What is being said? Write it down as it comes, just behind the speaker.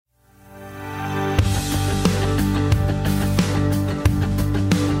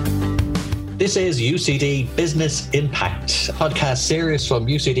This is UCD Business Impact, a podcast series from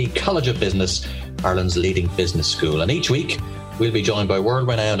UCD College of Business, Ireland's leading business school. And each week, we'll be joined by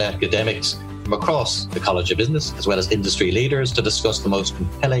world-renowned academics from across the College of Business, as well as industry leaders, to discuss the most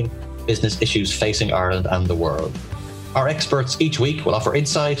compelling business issues facing Ireland and the world. Our experts each week will offer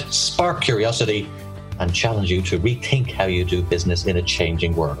insight, spark curiosity, and challenge you to rethink how you do business in a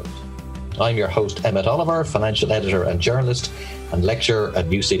changing world. I'm your host, Emmett Oliver, financial editor and journalist, and lecturer at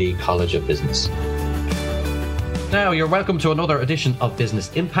UCD College of Business. Now, you're welcome to another edition of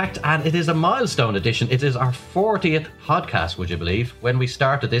Business Impact, and it is a milestone edition. It is our 40th podcast, would you believe? When we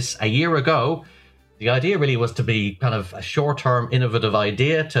started this a year ago, the idea really was to be kind of a short-term, innovative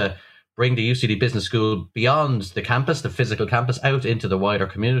idea to bring the UCD Business School beyond the campus, the physical campus, out into the wider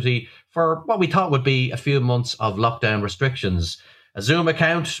community for what we thought would be a few months of lockdown restrictions. A Zoom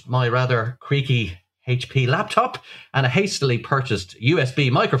account, my rather creaky HP laptop, and a hastily purchased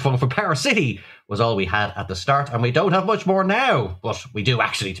USB microphone from Power City was all we had at the start, and we don't have much more now. But we do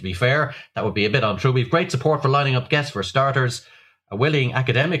actually, to be fair. That would be a bit untrue. We've great support for lining up guests for starters, a willing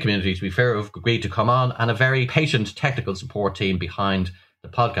academic community, to be fair, who've agreed to come on, and a very patient technical support team behind the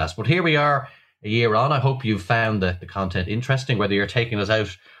podcast. But here we are a year on. I hope you've found the content interesting, whether you're taking us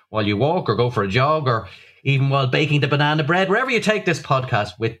out while you walk or go for a jog or even while baking the banana bread. Wherever you take this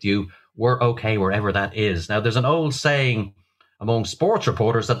podcast with you, we're okay wherever that is. Now, there's an old saying among sports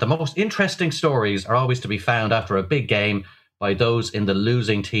reporters that the most interesting stories are always to be found after a big game by those in the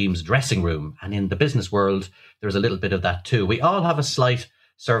losing team's dressing room. And in the business world, there's a little bit of that too. We all have a slight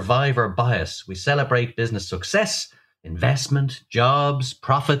survivor bias. We celebrate business success, investment, jobs,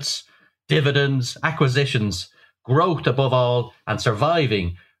 profits, dividends, acquisitions, growth above all, and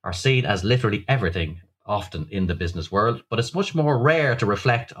surviving are seen as literally everything often in the business world. But it's much more rare to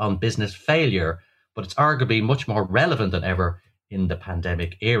reflect on business failure, but it's arguably much more relevant than ever in the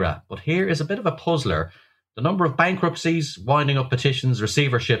pandemic era. But here is a bit of a puzzler. The number of bankruptcies, winding up petitions,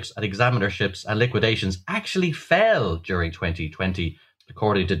 receiverships and examinerships and liquidations actually fell during 2020,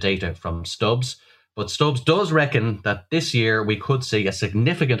 according to data from Stubbs. But Stubbs does reckon that this year we could see a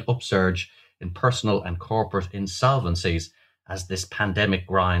significant upsurge in personal and corporate insolvencies as this pandemic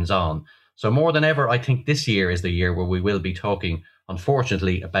grinds on. So more than ever, I think this year is the year where we will be talking,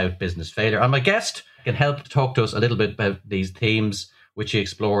 unfortunately, about business failure. And my guest can help talk to us a little bit about these themes, which she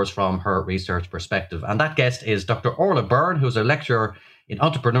explores from her research perspective. And that guest is Dr Orla Byrne, who's a lecturer in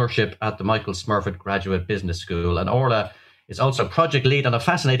entrepreneurship at the Michael Smurfit Graduate Business School. And Orla is also project lead on a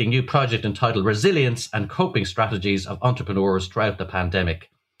fascinating new project entitled Resilience and Coping Strategies of Entrepreneurs Throughout the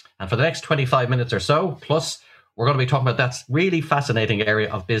Pandemic. And for the next 25 minutes or so, plus, we're going to be talking about that really fascinating area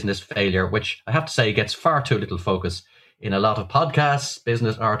of business failure, which I have to say gets far too little focus in a lot of podcasts,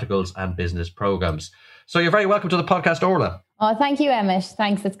 business articles, and business programs. So you're very welcome to the podcast, Orla. Oh, thank you, Emmett.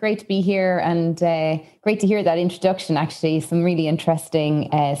 Thanks. It's great to be here and great to hear that introduction, actually. Some really interesting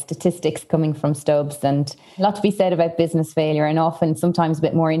statistics coming from Stubbs and a lot to be said about business failure and often sometimes a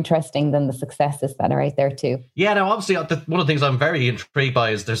bit more interesting than the successes that are out there too. Yeah, now obviously one of the things I'm very intrigued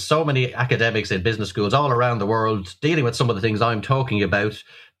by is there's so many academics in business schools all around the world dealing with some of the things I'm talking about.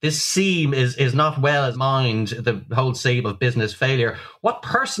 This seam is not well mined, the whole seam of business failure. What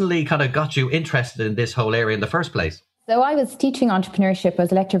personally kind of got you interested in this whole area in the first place? So I was teaching entrepreneurship. I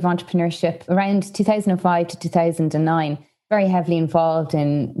was a lecturer of entrepreneurship around 2005 to 2009, very heavily involved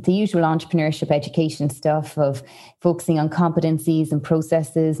in the usual entrepreneurship education stuff of focusing on competencies and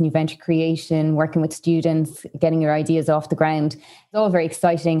processes, new venture creation, working with students, getting your ideas off the ground. It's all very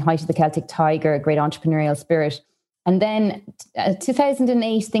exciting, height of the Celtic tiger, a great entrepreneurial spirit. And then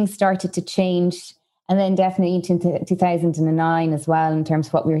 2008, things started to change. And then definitely into 2009 as well, in terms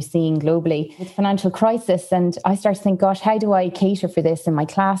of what we were seeing globally with financial crisis. And I started to think, gosh, how do I cater for this in my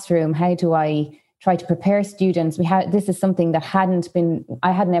classroom? How do I try to prepare students? This is something that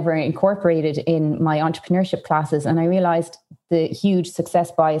I had never incorporated in my entrepreneurship classes. And I realized the huge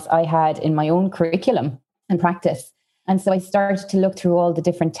success bias I had in my own curriculum and practice. And so I started to look through all the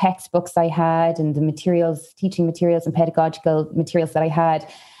different textbooks I had and the materials, teaching materials and pedagogical materials that I had.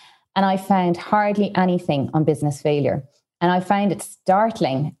 And I found hardly anything on business failure. And I found it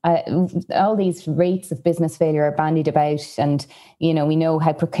startling. All these rates of business failure are bandied about. And, we know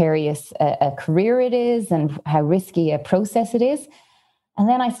how precarious a career it is and how risky a process it is. And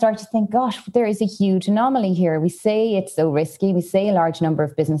then I started to think, gosh, there is a huge anomaly here. We say it's so risky. We say a large number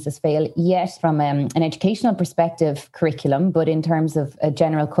of businesses fail, yet from an educational perspective, curriculum, but in terms of a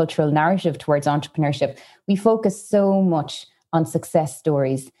general cultural narrative towards entrepreneurship, we focus so much on success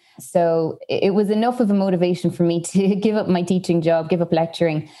stories. So it was enough of a motivation for me to give up my teaching job, give up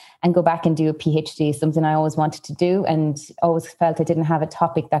lecturing, and go back and do a PhD, something I always wanted to do and always felt I didn't have a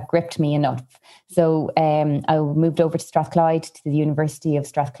topic that gripped me enough. So I moved over to Strathclyde, to the University of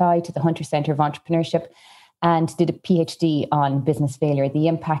Strathclyde, to the Hunter Centre of Entrepreneurship, and did a PhD on business failure, the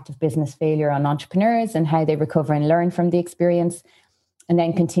impact of business failure on entrepreneurs and how they recover and learn from the experience. And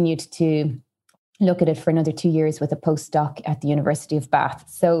then continued to look at it for another 2 years with a postdoc at the University of Bath.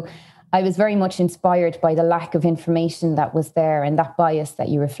 So I was very much inspired by the lack of information that was there and that bias that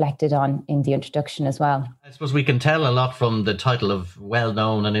you reflected on in the introduction as well. I suppose we can tell a lot from the title of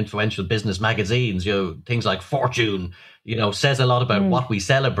well-known and influential business magazines. Things like Fortune, says a lot about what we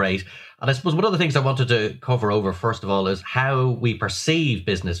celebrate. And I suppose one of the things I wanted to cover over, first of all, is how we perceive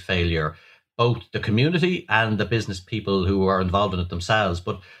business failure, both the community and the business people who are involved in it themselves.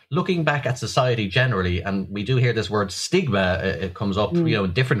 But looking back at society generally, and we do hear this word stigma, it comes up,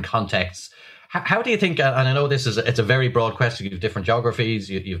 in different contexts. How do you think, and I know it's a very broad question, you have different geographies,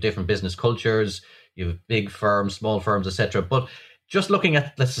 you have different business cultures, you have big firms, small firms, etc. But just looking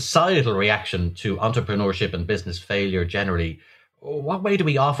at the societal reaction to entrepreneurship and business failure generally, what way do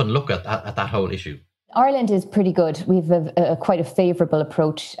we often look at that whole issue? Ireland is pretty good. We have quite a favourable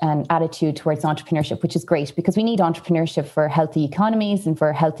approach and attitude towards entrepreneurship, which is great because we need entrepreneurship for healthy economies and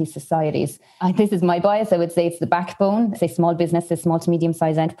for healthy societies. This is my bias. I would say it's the backbone. Say small businesses, small to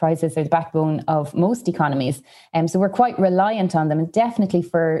medium-sized enterprises are the backbone of most economies. So we're quite reliant on them, and definitely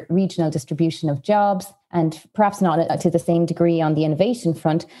for regional distribution of jobs, and perhaps not to the same degree on the innovation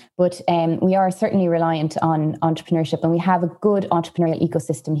front, but we are certainly reliant on entrepreneurship, and we have a good entrepreneurial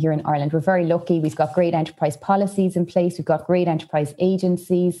ecosystem here in Ireland. We're very lucky. We've got great enterprise policies in place. We've got great enterprise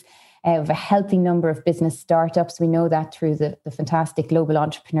agencies. We have a healthy number of business startups. We know that through the fantastic Global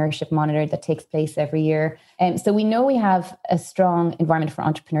Entrepreneurship Monitor that takes place every year. So we know we have a strong environment for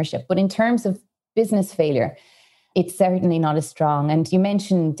entrepreneurship. But in terms of business failure, it's certainly not as strong. And you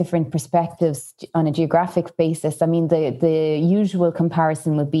mentioned different perspectives on a geographic basis. I mean, the usual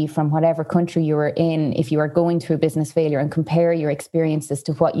comparison would be from whatever country you were in, if you are going through a business failure, and compare your experiences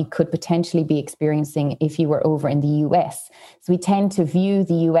to what you could potentially be experiencing if you were over in the US. So we tend to view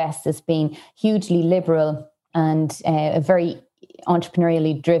the US as being hugely liberal and a very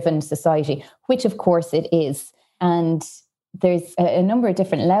entrepreneurially driven society, which of course it is. And there's a number of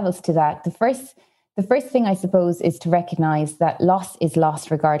different levels to that. The first thing, I suppose, is to recognize that loss is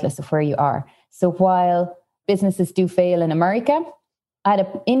loss regardless of where you are. So while businesses do fail in America, at an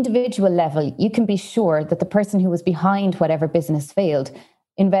individual level, you can be sure that the person who was behind whatever business failed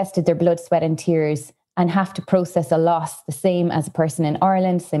invested their blood, sweat and tears and have to process a loss the same as a person in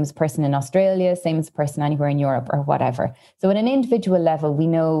Ireland, same as a person in Australia, same as a person anywhere in Europe or whatever. So at an individual level, we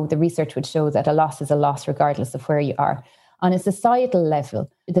know the research would show that a loss is a loss regardless of where you are. On a societal level,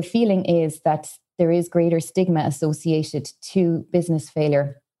 the feeling is that there is greater stigma associated to business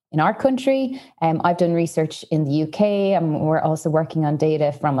failure in our country. I've done research in the UK. We're also working on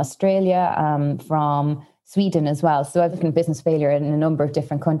data from Australia, from Sweden as well. So I've done business failure in a number of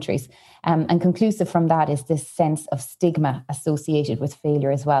different countries. And conclusive from that is this sense of stigma associated with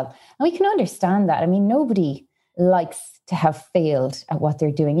failure as well. And we can understand that. I mean, nobody likes to have failed at what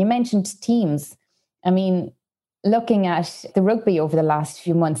they're doing. You mentioned teams. I mean, looking at the rugby over the last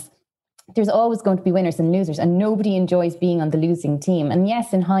few months, there's always going to be winners and losers, and nobody enjoys being on the losing team. And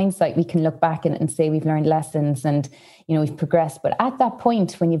yes, in hindsight, we can look back and say we've learned lessons and, we've progressed. But at that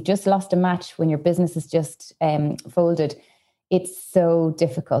point, when you've just lost a match, when your business is just folded, it's so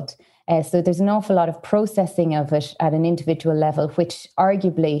difficult. So there's an awful lot of processing of it at an individual level, which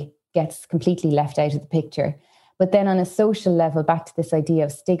arguably gets completely left out of the picture. But then on a social level, back to this idea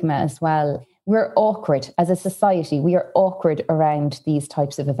of stigma as well, we're awkward as a society. We are awkward around these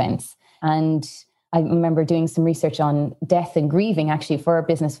types of events. And I remember doing some research on death and grieving actually for a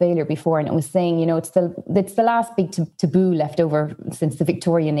business failure before. And it was saying, it's the last big taboo left over since the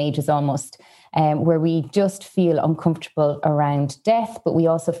Victorian ages almost, where we just feel uncomfortable around death, but we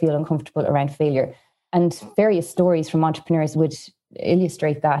also feel uncomfortable around failure. And various stories from entrepreneurs would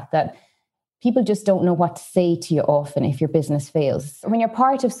illustrate that people just don't know what to say to you often if your business fails. When you're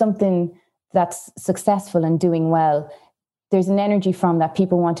part of something that's successful and doing well, there's an energy from that.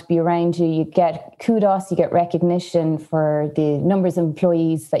 People want to be around you. You get kudos, you get recognition for the numbers of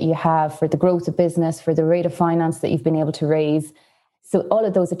employees that you have, for the growth of business, for the rate of finance that you've been able to raise. So all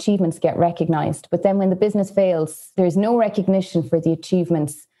of those achievements get recognized. But then when the business fails, there's no recognition for the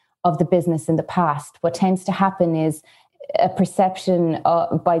achievements of the business in the past. What tends to happen is a perception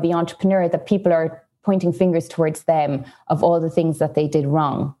by the entrepreneur that people are pointing fingers towards them of all the things that they did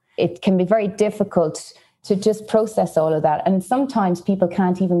wrong. It can be very difficult to just process all of that. And sometimes people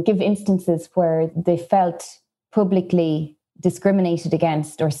can't even give instances where they felt publicly discriminated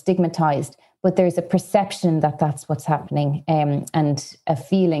against or stigmatized, but there's a perception that that's what's happening, and a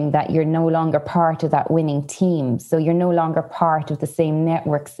feeling that you're no longer part of that winning team. So you're no longer part of the same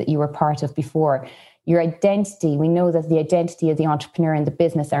networks that you were part of before. Your identity, we know that the identity of the entrepreneur and the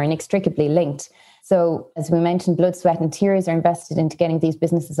business are inextricably linked. So as we mentioned, blood, sweat and tears are invested into getting these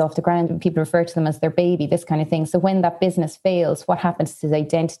businesses off the ground, and people refer to them as their baby, this kind of thing. So when that business fails, what happens to the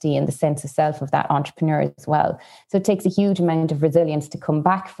identity and the sense of self of that entrepreneur as well? So it takes a huge amount of resilience to come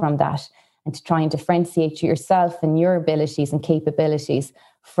back from that and to try and differentiate yourself and your abilities and capabilities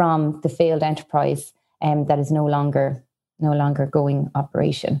from the failed enterprise that is no longer going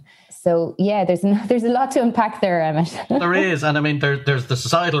operation. So yeah, there's a lot to unpack there, Emmett. There is, and I mean, there's the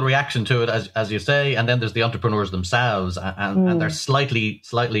societal reaction to it, as you say, and then there's the entrepreneurs themselves, and they're slightly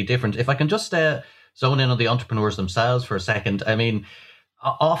different. If I can just zone in on the entrepreneurs themselves for a second, I mean,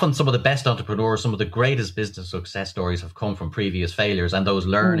 often some of the best entrepreneurs, some of the greatest business success stories have come from previous failures and those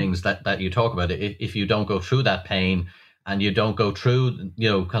learnings that you talk about. If you don't go through that pain and you don't go through,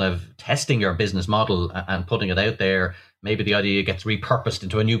 kind of testing your business model and putting it out there, maybe the idea gets repurposed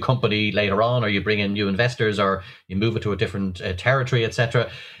into a new company later on, or you bring in new investors, or you move it to a different territory, etc.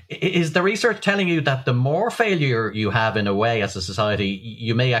 Is the research telling you that the more failure you have in a way as a society,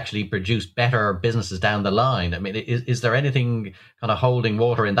 you may actually produce better businesses down the line? I mean, is there anything kind of holding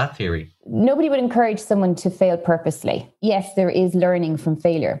water in that theory? Nobody would encourage someone to fail purposely. Yes, there is learning from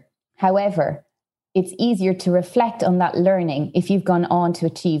failure. However, it's easier to reflect on that learning if you've gone on to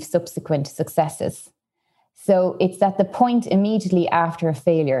achieve subsequent successes. So it's at the point immediately after a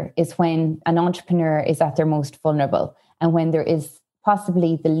failure is when an entrepreneur is at their most vulnerable, and when there is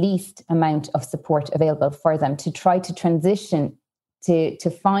possibly the least amount of support available for them to try to transition to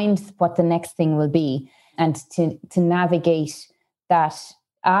find what the next thing will be, and to navigate that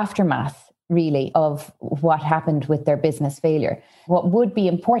aftermath really of what happened with their business failure. What would be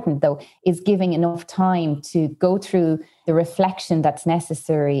important, though, is giving enough time to go through the reflection that's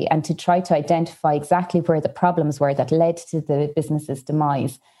necessary and to try to identify exactly where the problems were that led to the business's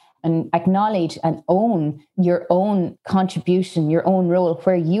demise, and acknowledge and own your own contribution, your own role,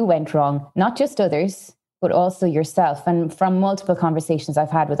 where you went wrong, not just others, but also yourself. And from multiple conversations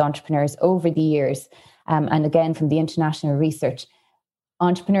I've had with entrepreneurs over the years, and again from the international research,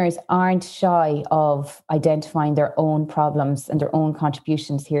 entrepreneurs aren't shy of identifying their own problems and their own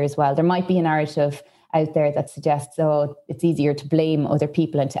contributions here as well. There might be a narrative out there that suggests, it's easier to blame other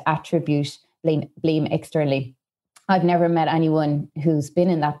people and to attribute blame externally. I've never met anyone who's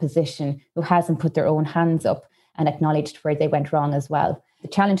been in that position who hasn't put their own hands up and acknowledged where they went wrong as well. The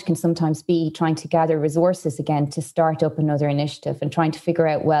challenge can sometimes be trying to gather resources again to start up another initiative and trying to figure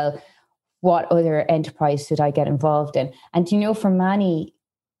out, what other enterprise should I get involved in? And for many,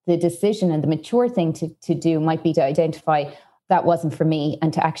 the decision and the mature thing to do might be to identify that wasn't for me,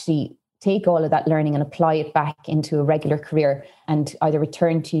 and to actually take all of that learning and apply it back into a regular career, and either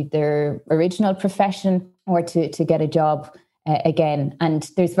return to their original profession or to get a job again. And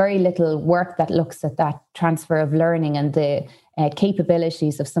there's very little work that looks at that transfer of learning and the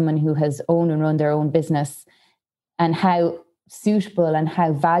capabilities of someone who has owned and run their own business, and how suitable and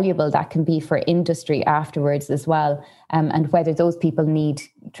how valuable that can be for industry afterwards as well, and whether those people need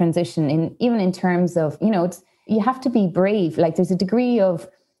transition even in terms of, you have to be brave. Like, there's a degree of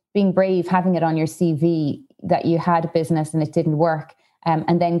being brave, having it on your CV that you had a business and it didn't work,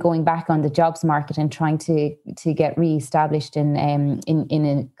 and then going back on the jobs market and trying to get re-established in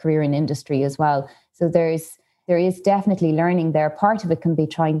a career in industry as well. So there is definitely learning there. Part of it can be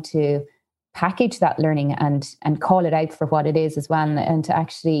trying to package that learning and call it out for what it is as well, and to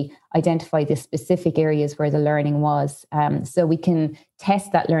actually identify the specific areas where the learning was. So we can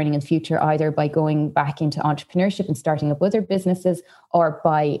test that learning in future, either by going back into entrepreneurship and starting up other businesses, or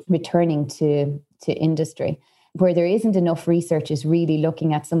by returning to industry. Where there isn't enough research is really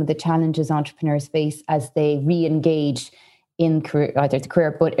looking at some of the challenges entrepreneurs face as they re-engage in either the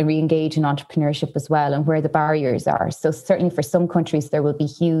career, but re-engage in entrepreneurship as well, and where the barriers are. So certainly for some countries, there will be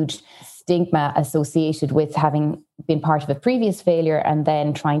huge stigma associated with having been part of a previous failure and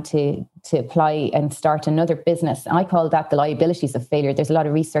then trying to apply and start another business. I call that the liabilities of failure. There's a lot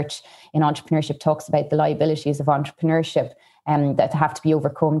of research in entrepreneurship talks about the liabilities of entrepreneurship that have to be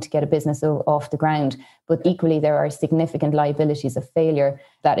overcome to get a business off the ground. But equally, there are significant liabilities of failure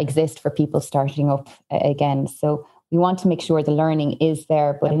that exist for people starting up again. So we want to make sure the learning is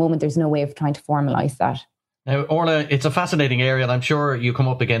there, but at the moment, there's no way of trying to formalize that. Now, Orla, it's a fascinating area, and I'm sure you come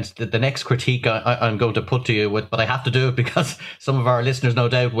up against the next critique I'm going to put to you, but I have to do it because some of our listeners, no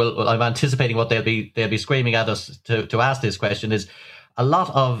doubt, I'm anticipating what they'll be screaming at us to ask this question is, a lot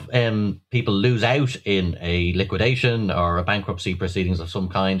of people lose out in a liquidation or a bankruptcy proceedings of some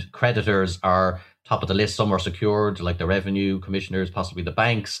kind. Creditors are top of the list. Some are secured, like the revenue commissioners, possibly the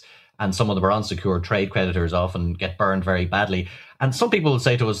banks, and some of them are unsecured. Trade creditors often get burned very badly. And some people will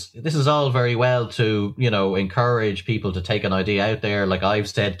say to us, this is all very well to, encourage people to take an idea out there, like I've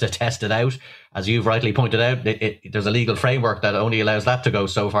said, to test it out. As you've rightly pointed out, there's a legal framework that only allows that to go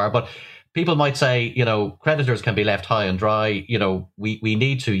so far. But people might say, creditors can be left high and dry. We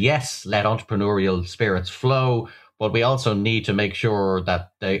need to, yes, let entrepreneurial spirits flow, but we also need to make sure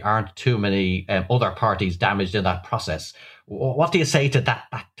that there aren't too many other parties damaged in that process. What do you say to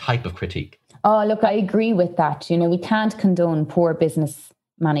that type of critique? Oh, look, I agree with that. We can't condone poor business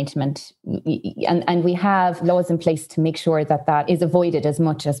management, and we have laws in place to make sure that is avoided as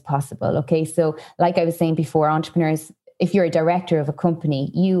much as possible. Okay, so like I was saying before, entrepreneurs, if you're a director of a company,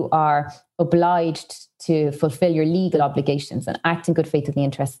 you are obliged to fulfill your legal obligations and act in good faith in the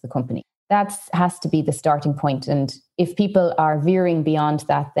interests of the company. That has to be the starting point. And if people are veering beyond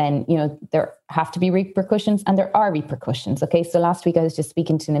that, then, there have to be repercussions, and there are repercussions. Okay. So last week I was just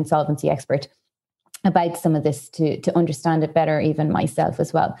speaking to an insolvency expert about some of this to understand it better, even myself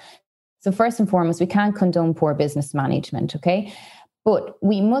as well. So first and foremost, we can't condone poor business management. Okay. But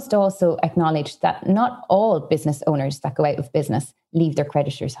we must also acknowledge that not all business owners that go out of business leave their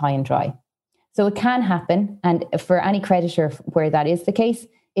creditors high and dry. So it can happen. And for any creditor where that is the case,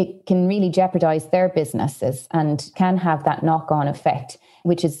 it can really jeopardize their businesses and can have that knock-on effect,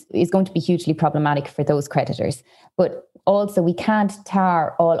 which is going to be hugely problematic for those creditors. But also, we can't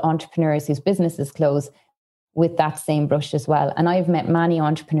tar all entrepreneurs whose businesses close with that same brush as well. And I've met many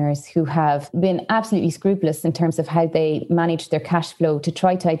entrepreneurs who have been absolutely scrupulous in terms of how they manage their cash flow to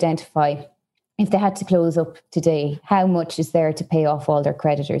try to identify, if they had to close up today, how much is there to pay off all their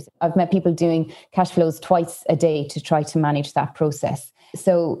creditors. I've met people doing cash flows twice a day to try to manage that process.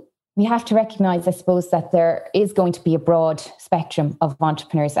 So we have to recognize, I suppose, that there is going to be a broad spectrum of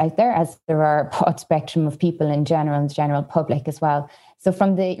entrepreneurs out there, as there are a broad spectrum of people in general and the general public as well. So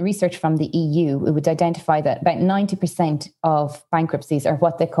from the research from the EU, it would identify that about 90% of bankruptcies are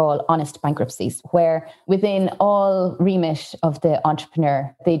what they call honest bankruptcies, where within all remit of the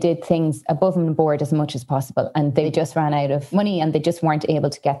entrepreneur, they did things above and board as much as possible, and they just ran out of money and they just weren't able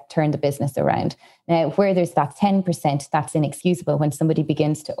to turn the business around. Now, where there's that 10%, that's inexcusable when somebody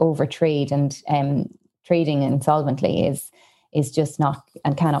begins to overtrade, and trading insolvently is just not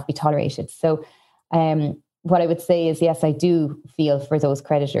and cannot be tolerated. So, what I would say is, yes, I do feel for those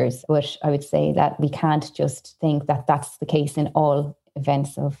creditors, but I would say that we can't just think that that's the case in all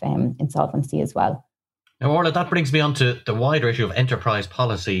events of insolvency as well. Now, Orla, that brings me on to the wider issue of enterprise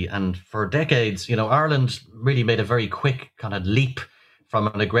policy. And for decades, Ireland really made a very quick kind of leap from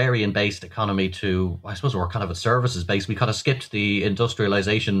an agrarian-based economy to, I suppose, we're kind of a services-based. We kind of skipped the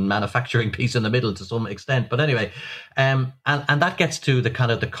industrialization, manufacturing piece in the middle to some extent. But anyway, and that gets to the kind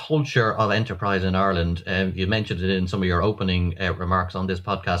of the culture of enterprise in Ireland. You mentioned it in some of your opening remarks on this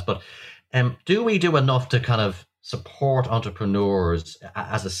podcast. But do we do enough to kind of support entrepreneurs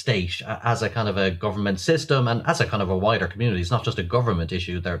as a state, as a kind of a government system, and as a kind of a wider community? It's not just a government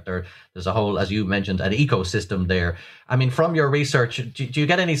issue. There's a whole, as you mentioned, an ecosystem there. I mean, from your research, do you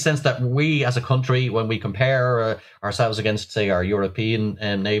get any sense that we as a country, when we compare ourselves against, say, our European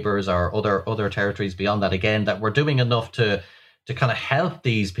neighbours or other territories beyond that, again, that we're doing enough to kind of help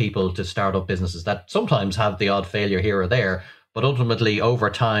these people to start up businesses that sometimes have the odd failure here or there, but ultimately over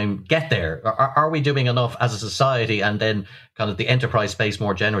time get there? Are we doing enough as a society, and then kind of the enterprise space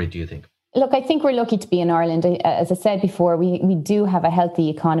more generally, do you think? Look, I think we're lucky to be in Ireland. As I said before, we do have a healthy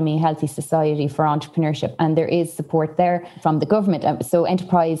economy, a healthy society for entrepreneurship, and there is support there from the government. So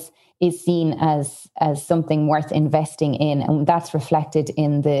enterprise is seen as something worth investing in, and that's reflected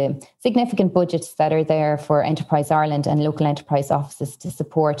in the significant budgets that are there for Enterprise Ireland and local enterprise offices to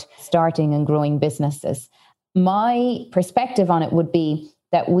support starting and growing businesses. My perspective on it would be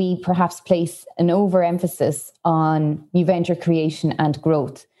that we perhaps place an overemphasis on new venture creation and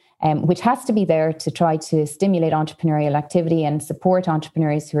growth, which has to be there to try to stimulate entrepreneurial activity and support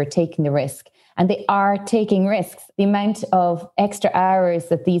entrepreneurs who are taking the risk. And they are taking risks. The amount of extra hours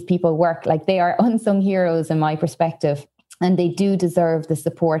that these people work, like, they are unsung heroes in my perspective. And they do deserve the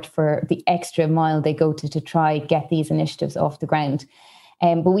support for the extra mile they go to try get these initiatives off the ground.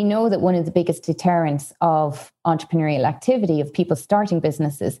 But we know that one of the biggest deterrents of entrepreneurial activity, of people starting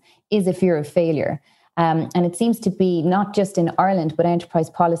businesses, is a fear of failure. And it seems to be not just in Ireland, but enterprise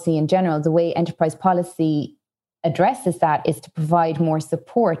policy in general. The way enterprise policy addresses that is to provide more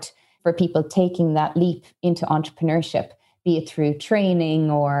support for people taking that leap into entrepreneurship, be it through training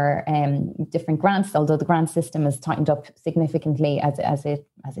or different grants, although the grant system has tightened up significantly as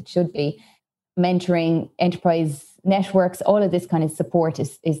it should be. Mentoring, enterprise networks, all of this kind of support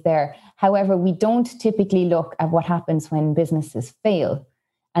is there. However, we don't typically look at what happens when businesses fail.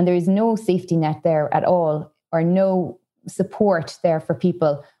 And there is no safety net there at all, or no support there for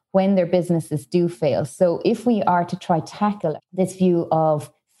people when their businesses do fail. So if we are to try tackle this view of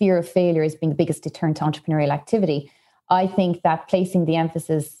fear of failure as being the biggest deterrent to entrepreneurial activity, I think that placing the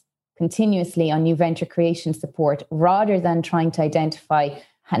emphasis continuously on new venture creation support, rather than trying to identify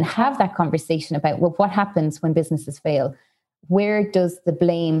and have that conversation about, well, what happens when businesses fail? Where does the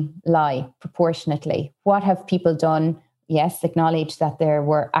blame lie proportionately? What have people done? Yes, acknowledge that there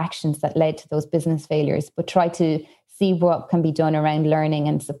were actions that led to those business failures, but try to see what can be done around learning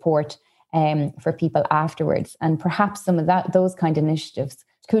and support for people afterwards. And perhaps some of those kind of initiatives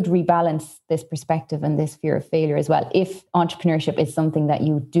could rebalance this perspective and this fear of failure as well, if entrepreneurship is something that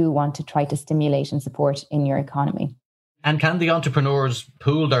you do want to try to stimulate and support in your economy. And can the entrepreneurs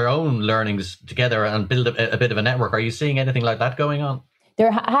pool their own learnings together and build a bit of a network? Are you seeing anything like that going on?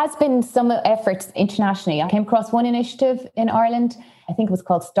 There has been some efforts internationally. I came across one initiative in Ireland, I think it was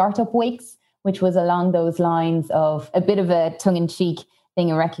called Startup Weeks, which was along those lines of a bit of a tongue-in-cheek thing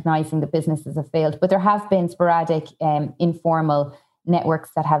of recognising that businesses have failed. But there have been sporadic, informal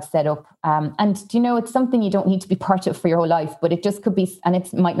networks that have set up. And, it's something you don't need to be part of for your whole life, but it just could be, and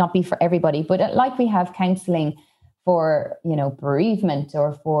it might not be for everybody. But like we have counselling for, bereavement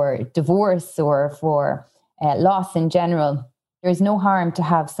or for divorce or for loss in general, there is no harm to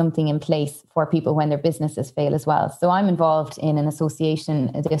have something in place for people when their businesses fail as well. So I'm involved in an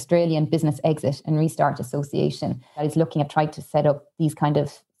association, the Australian Business Exit and Restart Association, that is looking at trying to set up these kind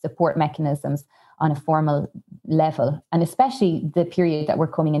of support mechanisms on a formal level. And especially the period that we're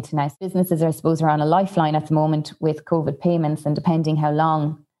coming into now. Businesses, I suppose, are on a lifeline at the moment with COVID payments, and depending how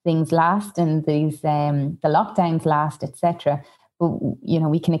long things last and these the lockdowns last, etc. But,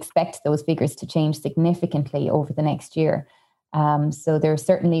 we can expect those figures to change significantly over the next year. So there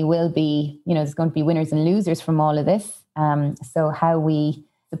certainly will be, there's going to be winners and losers from all of this. So how we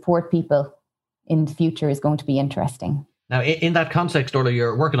support people in the future is going to be interesting. Now, in that context, Orla,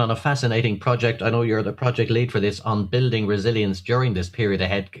 you're working on a fascinating project. I know you're the project lead for this, on building resilience during this period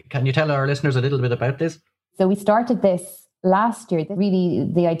ahead. Can you tell our listeners a little bit about this? So we started this last year. Really,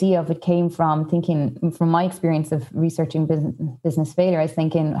 the idea of it came from thinking, from my experience of researching business failure, I was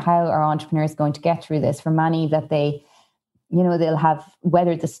thinking, how are entrepreneurs going to get through this? For many, that they'll have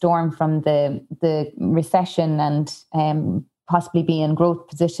weathered the storm from the recession and possibly be in growth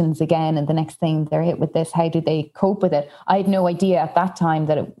positions again. And the next thing they're hit with this, how do they cope with it? I had no idea at that time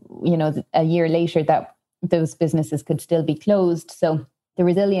that, a year later that those businesses could still be closed. So the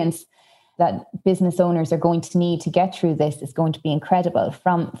resilience that business owners are going to need to get through this is going to be incredible.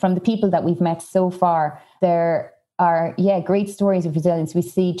 From the people that we've met so far, there are, great stories of resilience. We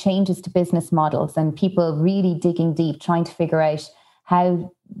see changes to business models and people really digging deep, trying to figure out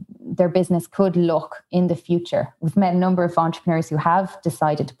how their business could look in the future. We've met a number of entrepreneurs who have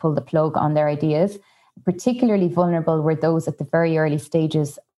decided to pull the plug on their ideas. Particularly vulnerable were those at the very early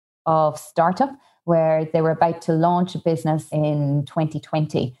stages of startup, where they were about to launch a business in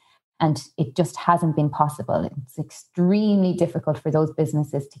 2020. And it just hasn't been possible. It's extremely difficult for those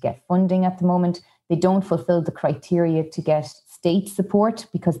businesses to get funding at the moment. They don't fulfill the criteria to get state support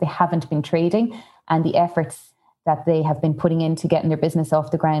because they haven't been trading. And the efforts that they have been putting into getting their business off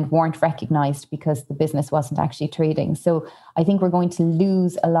the ground weren't recognized because the business wasn't actually trading. So I think we're going to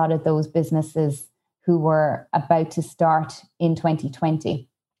lose a lot of those businesses who were about to start in 2020.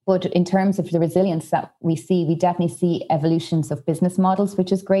 But in terms of the resilience that we see, we definitely see evolutions of business models,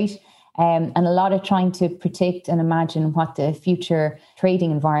 which is great. And a lot of trying to predict and imagine what the future trading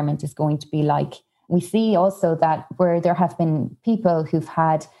environment is going to be like. We see also that where there have been people who've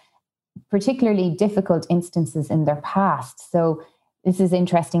had particularly difficult instances in their past. So this is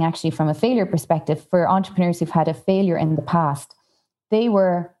interesting actually from a failure perspective. For entrepreneurs who've had a failure in the past, they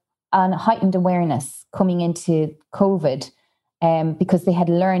were on heightened awareness coming into COVID because they had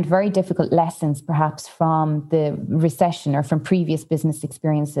learned very difficult lessons perhaps from the recession or from previous business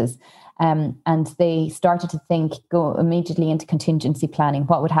experiences. And they started to go immediately into contingency planning.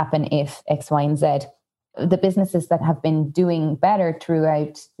 What would happen if X, Y, and Z? The businesses that have been doing better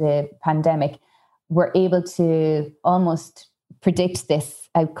throughout the pandemic were able to almost predict this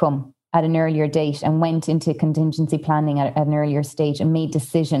outcome at an earlier date and went into contingency planning at an earlier stage and made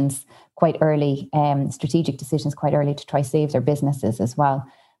decisions quite early, strategic decisions quite early to try save their businesses as well.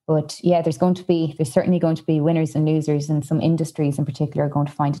 But yeah, there's certainly going to be winners and losers, and some industries in particular are going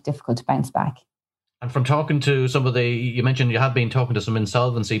to find it difficult to bounce back. And from talking to you mentioned you have been talking to some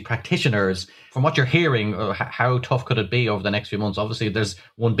insolvency practitioners, from what you're hearing, how tough could it be over the next few months? Obviously, there's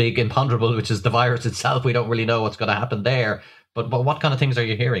one big imponderable, which is the virus itself. We don't really know what's going to happen there. But what kind of things are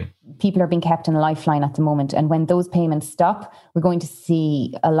you hearing? People are being kept on a lifeline at the moment. And when those payments stop, we're going to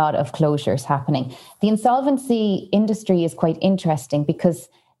see a lot of closures happening. The insolvency industry is quite interesting because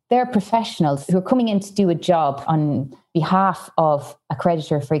they're professionals who are coming in to do a job on behalf of a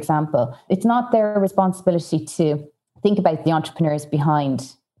creditor, for example. It's not their responsibility to think about the entrepreneurs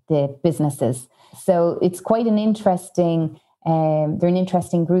behind the businesses. So it's quite an interesting, they're an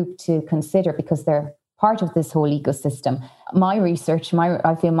interesting group to consider because they're part of this whole ecosystem. My research,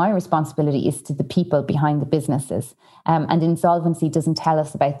 I feel my responsibility is to the people behind the businesses. And insolvency doesn't tell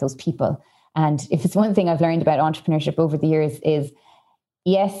us about those people. And if it's one thing I've learned about entrepreneurship over the years is,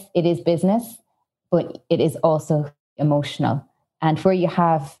 yes, it is business, but it is also emotional. And where you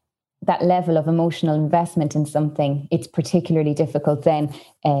have that level of emotional investment in something, it's particularly difficult then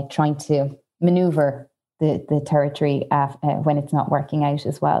trying to maneuver the territory when it's not working out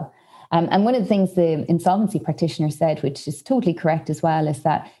as well. And one of the things the insolvency practitioner said, which is totally correct as well, is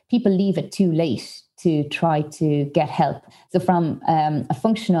that people leave it too late to try to get help. So from a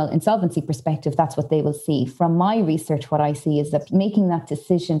functional insolvency perspective, that's what they will see. From my research, what I see is that making that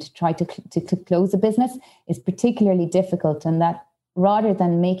decision to try to close a business is particularly difficult, and that rather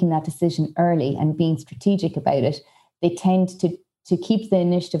than making that decision early and being strategic about it, they tend to keep the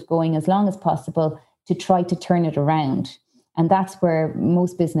initiative going as long as possible to try to turn it around. And that's where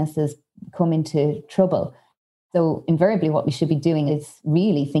most businesses come into trouble. So invariably what we should be doing is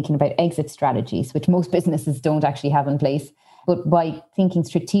really thinking about exit strategies, which most businesses don't actually have in place. But by thinking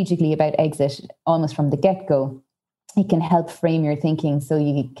strategically about exit almost from the get-go, it can help frame your thinking so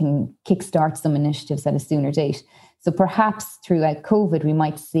you can kickstart some initiatives at a sooner date. So perhaps throughout COVID, we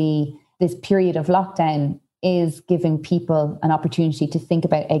might see this period of lockdown is giving people an opportunity to think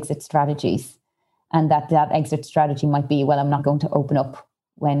about exit strategies. And that exit strategy might be, well, I'm not going to open up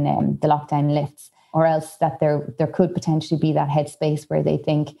when the lockdown lifts, or else that there could potentially be that headspace where they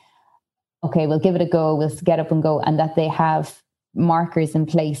think, okay, we'll give it a go, we'll get up and go, and that they have markers in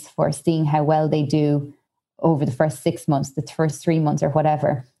place for seeing how well they do over the first 6 months, the first 3 months or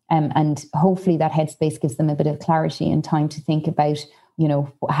whatever. And hopefully that headspace gives them a bit of clarity and time to think about,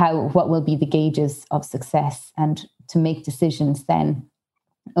 what will be the gauges of success and to make decisions then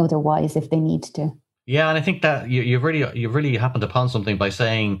otherwise if they need to. Yeah, and I think that you've really happened upon something by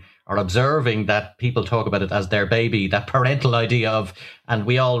saying or observing that people talk about it as their baby, that parental idea of, and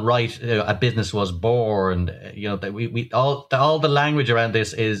we all write a business was born. That we all the language around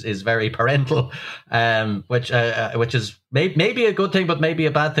this is very parental, which is maybe a good thing, but maybe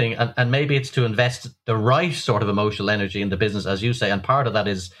a bad thing, and maybe it's to invest the right sort of emotional energy in the business, as you say, and part of that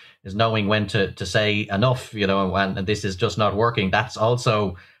is knowing when to say enough, and this is just not working. That's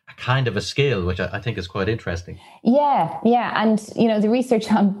also kind of a skill, which I think is quite interesting. Yeah. And, the research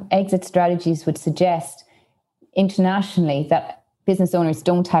on exit strategies would suggest internationally that business owners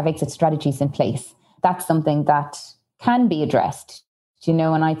don't have exit strategies in place. That's something that can be addressed,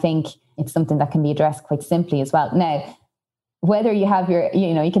 and I think it's something that can be addressed quite simply as well. Now, whether you have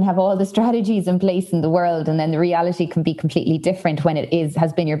you can have all the strategies in place in the world, and then the reality can be completely different when it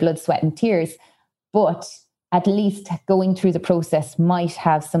has been your blood, sweat and tears. But at least going through the process might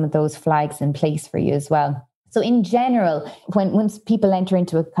have some of those flags in place for you as well. So in general, once people enter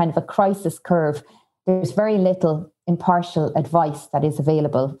into a kind of a crisis curve, there's very little impartial advice that is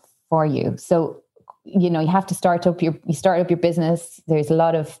available for you. So, you have to start up your business. There's a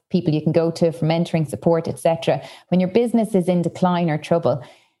lot of people you can go to for mentoring, support, etc. When your business is in decline or trouble,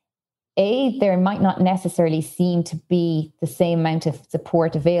 A, there might not necessarily seem to be the same amount of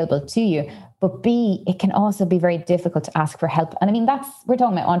support available to you, but B, it can also be very difficult to ask for help. And I mean, we're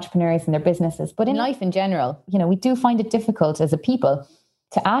talking about entrepreneurs and their businesses, but in life in general, we do find it difficult as a people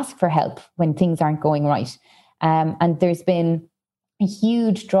to ask for help when things aren't going right. And there's been a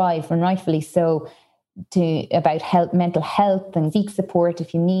huge drive, and rightfully so, about mental health and seek support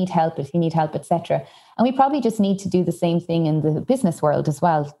if you need help, etc. And we probably just need to do the same thing in the business world as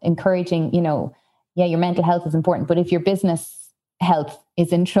well, encouraging, your mental health is important, but if your business health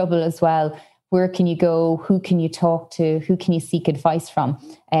is in trouble as well, where can you go? Who can you talk to? Who can you seek advice from?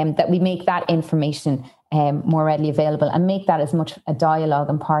 That we make that information more readily available and make that as much a dialogue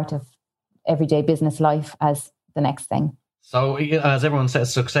and part of everyday business life as the next thing. So, as everyone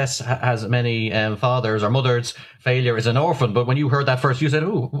says, success has many fathers or mothers. Failure is an orphan. But when you heard that first, you said,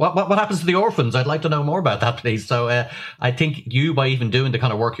 "Ooh, what happens to the orphans? I'd like to know more about that, please." So, I think you, by even doing the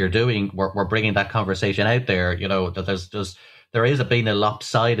kind of work you're doing, we're bringing that conversation out there. That there is been a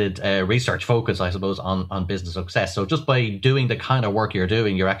lopsided research focus, I suppose, on business success. So, just by doing the kind of work you're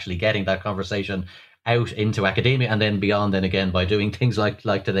doing, you're actually getting that conversation out into academia and then beyond. Then again, by doing things like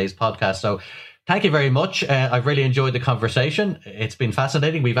today's podcast. So, thank you very much. I've really enjoyed the conversation. It's been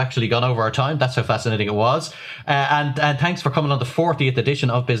fascinating. We've actually gone over our time. That's how fascinating it was. And thanks for coming on the 40th edition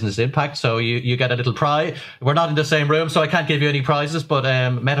of Business Impact. So you get a little prize. We're not in the same room, so I can't give you any prizes, but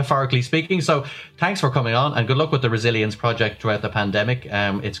metaphorically speaking. So thanks for coming on, and good luck with the Resilience Project throughout the pandemic.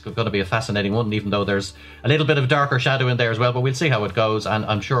 It's going to be a fascinating one, even though there's a little bit of darker shadow in there as well, but we'll see how it goes. And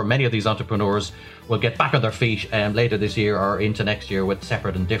I'm sure many of these entrepreneurs will get back on their feet later this year or into next year with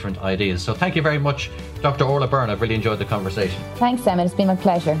separate and different ideas. So thank you very much, Dr. Orla Byrne. I've really enjoyed the conversation. Thanks, Emma. It's been my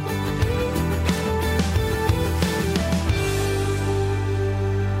pleasure.